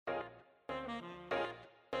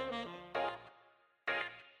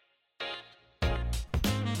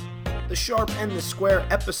The Sharp and the Square,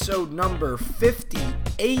 episode number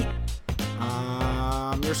 58.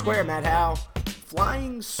 Your Square, Matt Howe,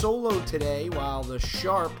 flying solo today while the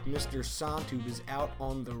Sharp, Mr. Santub, is out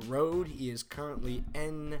on the road. He is currently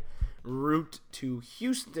en route to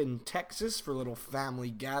Houston, Texas for a little family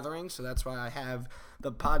gathering, so that's why I have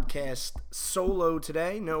the podcast solo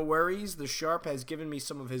today. No worries, the Sharp has given me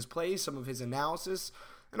some of his plays, some of his analysis,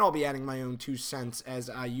 and I'll be adding my own 2 cents as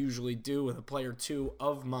I usually do with a play or two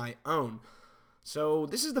of my own. So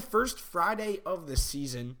this is the first Friday of the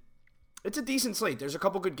season. It's a decent slate. There's a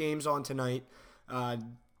couple good games on tonight.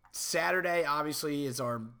 Saturday, obviously, is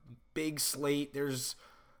our big slate. There's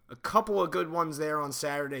a couple of good ones there on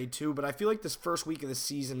Saturday, too, but I feel like this first week of the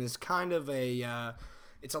season is kind of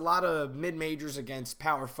it's a lot of mid-majors against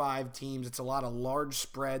Power 5 teams. It's a lot of large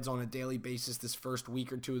spreads on a daily basis this first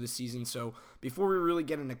week or two of the season. So before we really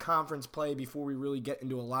get into conference play, before we really get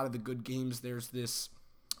into a lot of the good games, there's this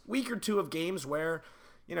week or two of games where,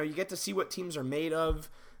 you get to see what teams are made of.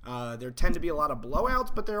 There tend to be a lot of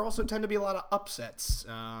blowouts, but there also tend to be a lot of upsets.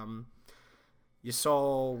 You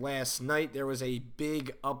saw last night there was a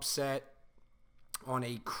big upset on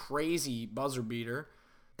a crazy buzzer beater,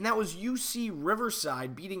 and that was UC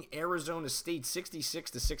Riverside beating Arizona State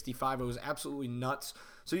 66-65. It was absolutely nuts.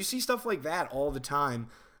 So you see stuff like that all the time,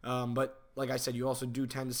 but like I said, you also do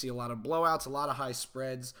tend to see a lot of blowouts, a lot of high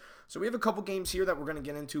spreads. So we have a couple games here that we're going to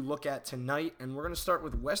get into, look at tonight, and we're going to start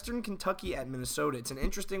with Western Kentucky at Minnesota. It's an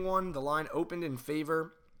interesting one. The line opened in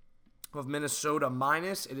favor of Minnesota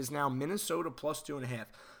minus. It is now Minnesota plus 2.5.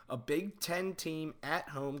 A Big Ten team at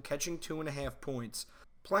home catching 2.5 points.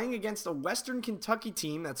 Playing against a Western Kentucky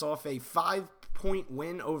team that's off a 5-point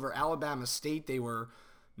win over Alabama State. They were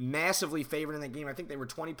massively favored in that game. I think they were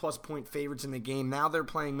 20-plus point favorites in the game. Now they're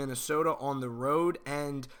playing Minnesota on the road,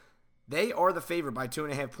 and they are the favorite by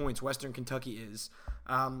 2.5 points. Western Kentucky is.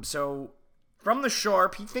 So from the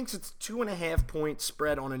Sharp, he thinks it's 2.5-point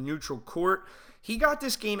spread on a neutral court. He got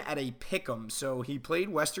this game at a pick'em, so he played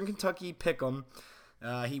Western Kentucky pick'em.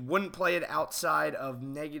 He wouldn't play it outside of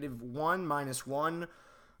 -1, -1,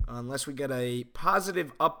 unless we get a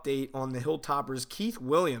positive update on the Hilltoppers' Keith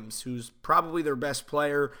Williams, who's probably their best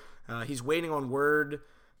player. He's waiting on word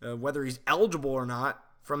whether he's eligible or not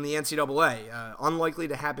from the NCAA. Unlikely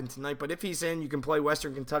to happen tonight, but if he's in, you can play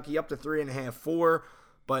Western Kentucky up to 3.5, 4,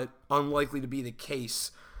 but unlikely to be the case.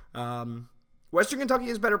 Western Kentucky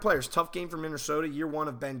has better players. Tough game for Minnesota. Year one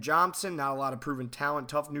of Ben Johnson. Not a lot of proven talent.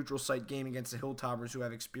 Tough neutral site game against the Hilltoppers, who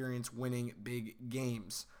have experience winning big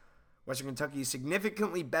games. Western Kentucky is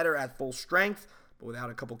significantly better at full strength, but without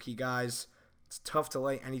a couple key guys, it's tough to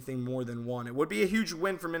lay anything more than 1. It would be a huge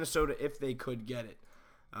win for Minnesota if they could get it.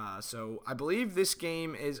 So I believe this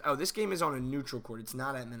game is on a neutral court. It's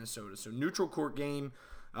not at Minnesota. So neutral court game.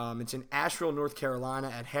 It's in Asheville, North Carolina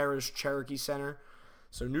at Harris Cherokee Center.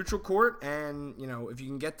 So neutral court, and, if you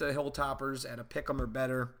can get the Hilltoppers at a pick'em or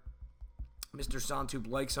better, Mr. Santub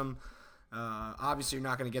likes them. Obviously, you're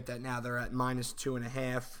not going to get that now. They're at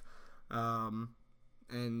 -2.5.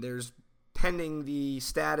 And there's pending the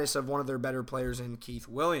status of one of their better players in Keith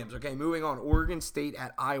Williams. Okay, moving on. Oregon State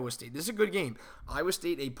at Iowa State. This is a good game. Iowa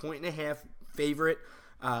State, a 1.5 favorite.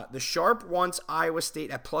 The Sharp wants Iowa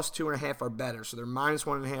State at plus 2.5 or better. So they're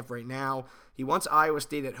 -1.5 right now. He wants Iowa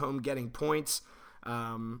State at home getting points.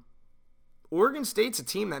 Oregon State's a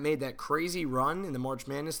team that made that crazy run in the March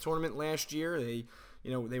Madness tournament last year. They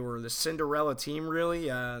were the Cinderella team, really.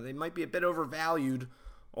 They might be a bit overvalued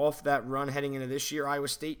off that run heading into this year. Iowa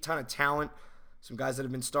State, ton of talent. Some guys that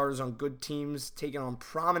have been starters on good teams, taking on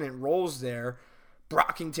prominent roles there.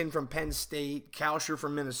 Brockington from Penn State, Kalsher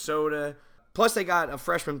from Minnesota. Plus, they got a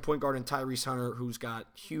freshman point guard in Tyrese Hunter, who's got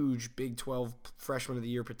huge Big 12 Freshman of the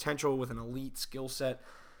Year potential with an elite skill set.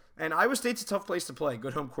 And Iowa State's a tough place to play,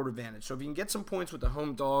 good home court advantage. So if you can get some points with the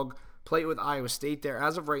home dog, play it with Iowa State there.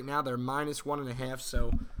 As of right now, they're -1.5,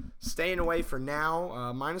 so staying away for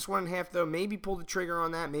now. -1.5, though, maybe pull the trigger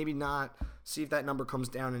on that, maybe not. See if that number comes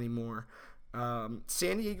down anymore.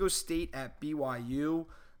 San Diego State at BYU.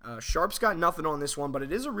 Sharp's got nothing on this one, but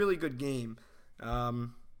it is a really good game. The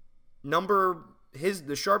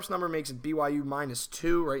Sharp's number makes it BYU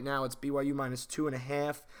 -2. Right now, it's BYU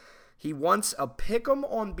 -2.5. He wants a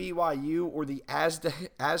pick'em on BYU or the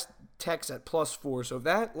Aztecs at +4. So if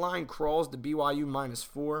that line crawls to BYU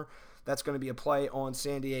 -4, that's going to be a play on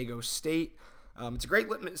San Diego State. It's a great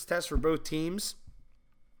litmus test for both teams.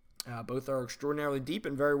 Both are extraordinarily deep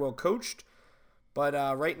and very well coached. But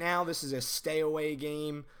right now, this is a stay-away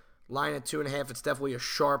game. Line at 2.5. It's definitely a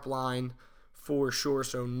Sharp line for sure,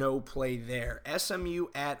 so no play there. SMU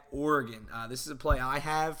at Oregon. This is a play I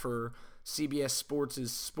have for CBS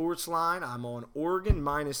Sports' Sports Line. I'm on Oregon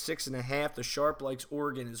minus 6.5. The Sharp likes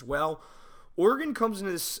Oregon as well. Oregon comes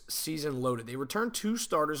into this season loaded. They returned 2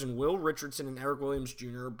 starters in Will Richardson and Eric Williams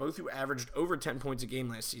Jr., both who averaged over 10 points a game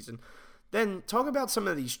last season. Then talk about some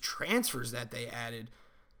of these transfers that they added.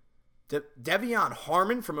 Devion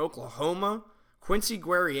Harmon from Oklahoma, Quincy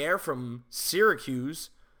Guerriere from Syracuse,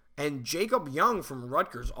 and Jacob Young from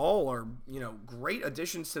Rutgers. All are, great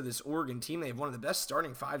additions to this Oregon team. They have one of the best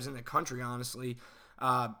starting fives in the country, honestly.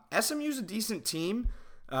 SMU's a decent team.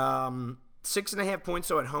 6.5 points,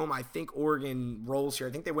 so at home, I think Oregon rolls here.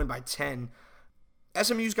 I think they win by 10.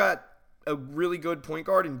 SMU's got a really good point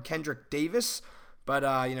guard in Kendrick Davis. But,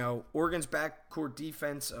 Oregon's backcourt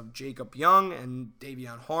defense of Jacob Young and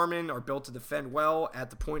Devion Harmon are built to defend well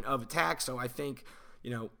at the point of attack. So I think,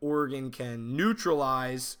 Oregon can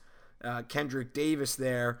neutralize Kendrick Davis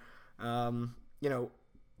there. SMU,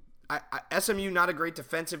 not a great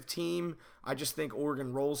defensive team. I just think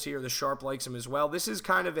Oregon rolls here. The Sharp likes them as well. This is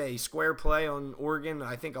kind of a square play on Oregon.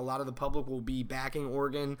 I think a lot of the public will be backing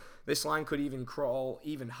Oregon. This line could even crawl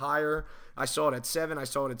even higher. I saw it at 7. I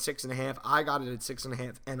saw it at 6.5. I got it at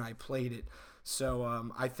 6.5, and I played it.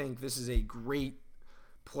 So I think this is a great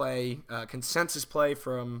play, consensus play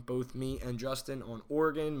from both me and Justin on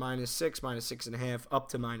Oregon, minus 6, minus 6.5, up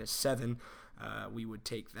to minus 7. We would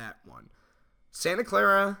take that one. Santa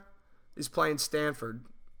Clara is playing Stanford.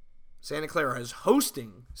 Santa Clara is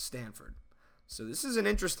hosting Stanford. So this is an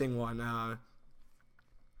interesting one.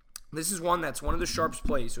 This is one that's one of the Sharps'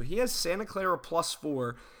 plays. So he has Santa Clara plus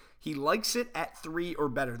 4. He likes it at 3 or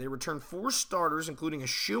better. They return 4 starters, including a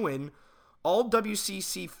shoo-in, all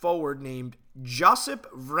WCC forward named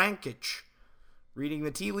Josip Vrankic. Reading the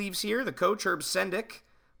tea leaves here, the coach, Herb Sendick,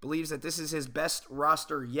 believes that this is his best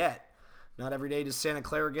roster yet. Not every day does Santa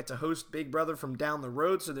Clara get to host Big Brother from down the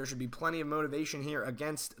road, so there should be plenty of motivation here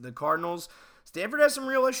against the Cardinals. Stanford has some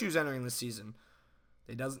real issues entering the season.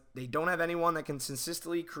 They don't have anyone that can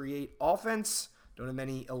consistently create offense, don't have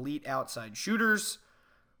any elite outside shooters.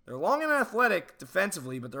 They're long and athletic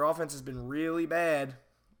defensively, but their offense has been really bad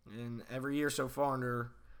in every year so far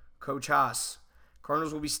under Coach Haas.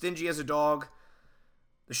 Cardinals will be stingy as a dog.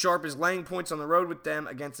 The Sharp is laying points on the road with them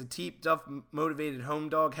against a Teep Duff motivated home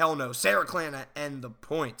dog. Hell no. Sarah Clara and the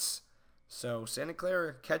points. So Santa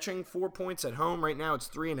Clara catching 4 points at home. Right now it's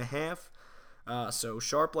 3.5. So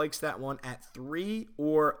Sharp likes that one at 3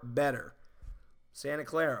 or better. Santa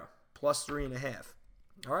Clara plus 3.5.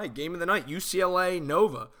 All right, game of the night. UCLA,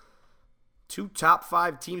 Nova. 2 top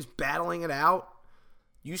 5 teams battling it out.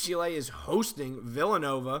 UCLA is hosting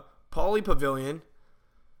Villanova, Pauley Pavilion.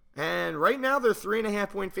 And right now, they're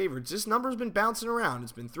 3.5-point favorites. This number's been bouncing around.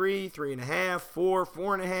 It's been 3, 3.5, 4,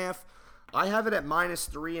 4.5. I have it at minus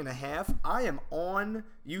 3.5. I am on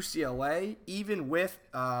UCLA, even with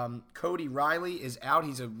Cody Riley is out.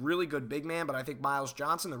 He's a really good big man, but I think Miles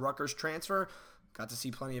Johnson, the Rutgers transfer, got to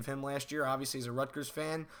see plenty of him last year. Obviously, he's a Rutgers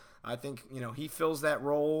fan. I think, he fills that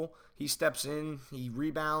role. He steps in. He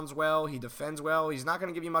rebounds well. He defends well. He's not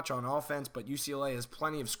going to give you much on offense, but UCLA has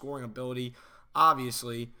plenty of scoring ability,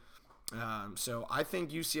 obviously. So I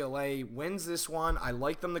think UCLA wins this one. I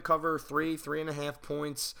like them to cover 3.5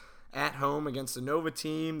 points at home against the Nova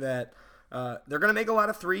team that they're going to make a lot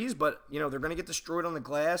of threes, but, they're going to get destroyed on the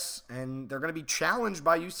glass, and they're going to be challenged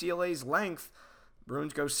by UCLA's length.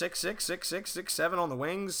 Bruins go 6'6", 6'6", 6'7" on the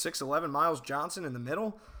wings, 6'11", Miles Johnson in the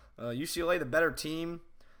middle. UCLA, the better team.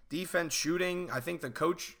 Defense, shooting. I think the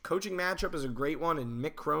coaching matchup is a great one, and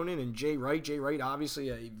Mick Cronin and Jay Wright. Jay Wright, obviously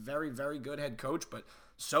a very, very good head coach, but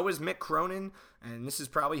so is Mick Cronin, and this is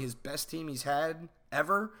probably his best team he's had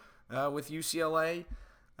ever with UCLA.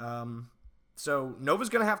 So Nova's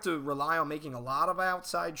going to have to rely on making a lot of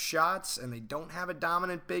outside shots, and they don't have a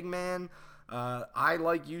dominant big man. I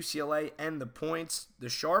like UCLA and the points. The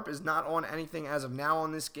Sharp is not on anything as of now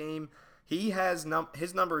on this game. He has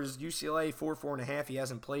his number is UCLA 4.5. He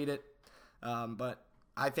hasn't played it, but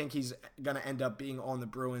I think he's going to end up being on the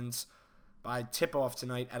Bruins by tip-off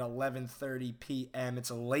tonight at 11:30 p.m.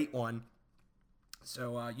 It's a late one.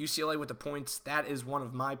 So UCLA with the points, that is one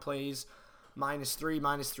of my plays. Minus 3,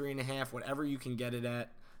 minus 3.5, whatever you can get it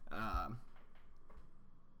at.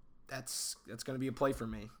 That's going to be a play for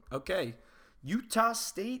me. Okay, Utah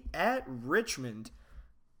State at Richmond.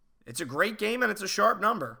 It's a great game, and it's a sharp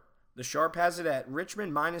number. The Sharp has it at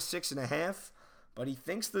Richmond minus 6.5, but he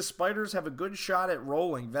thinks the Spiders have a good shot at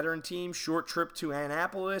rolling. Veteran team, short trip to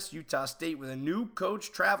Annapolis. Utah State with a new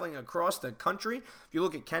coach traveling across the country. If you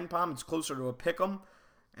look at KenPom, it's closer to a pick'em.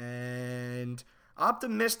 And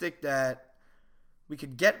optimistic that we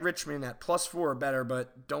could get Richmond at plus 4 or better,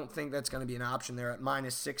 but don't think that's going to be an option there at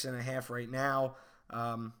minus 6.5 right now.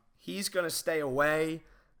 He's going to stay away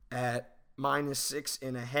at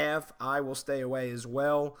 -6.5. I will stay away as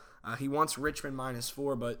well. He wants Richmond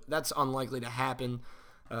 -4, but that's unlikely to happen.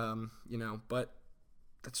 But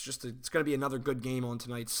it's going to be another good game on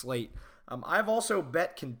tonight's slate. I've also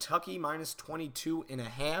bet Kentucky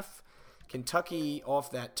 -22.5. Kentucky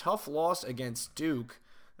off that tough loss against Duke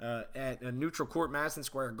at a neutral court, Madison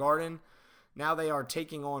Square Garden. Now they are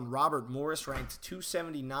taking on Robert Morris, ranked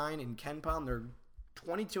 279 in KenPom. They're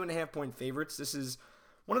 22.5-point favorites. This is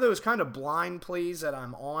one of those kind of blind plays that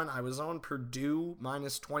I'm on. I was on Purdue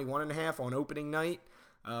 -21.5 on opening night,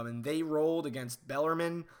 and they rolled against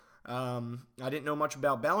Bellarmine. I didn't know much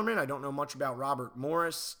about Bellarmine. I don't know much about Robert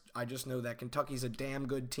Morris. I just know that Kentucky's a damn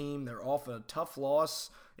good team. They're off a tough loss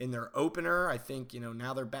in their opener. I think,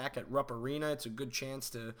 now they're back at Rupp Arena. It's a good chance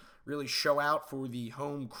to really show out for the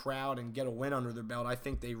home crowd and get a win under their belt. I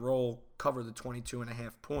think they cover the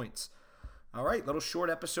 22.5 points. All right, little short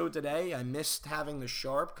episode today. I missed having the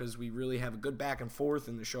Sharp because we really have a good back and forth,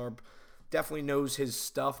 and the Sharp definitely knows his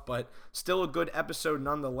stuff, but still a good episode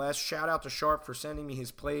nonetheless. Shout out to Sharp for sending me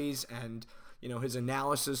his plays and his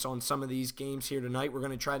analysis on some of these games here tonight. We're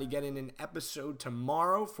going to try to get in an episode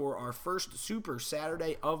tomorrow for our first Super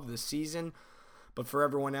Saturday of the season. But for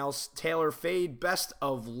everyone else, Taylor Fade, best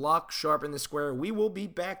of luck, Sharp in the square. We will be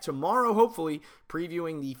back tomorrow, hopefully,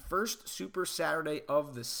 previewing the first Super Saturday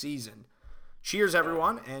of the season. Cheers,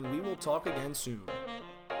 everyone, and we will talk again soon.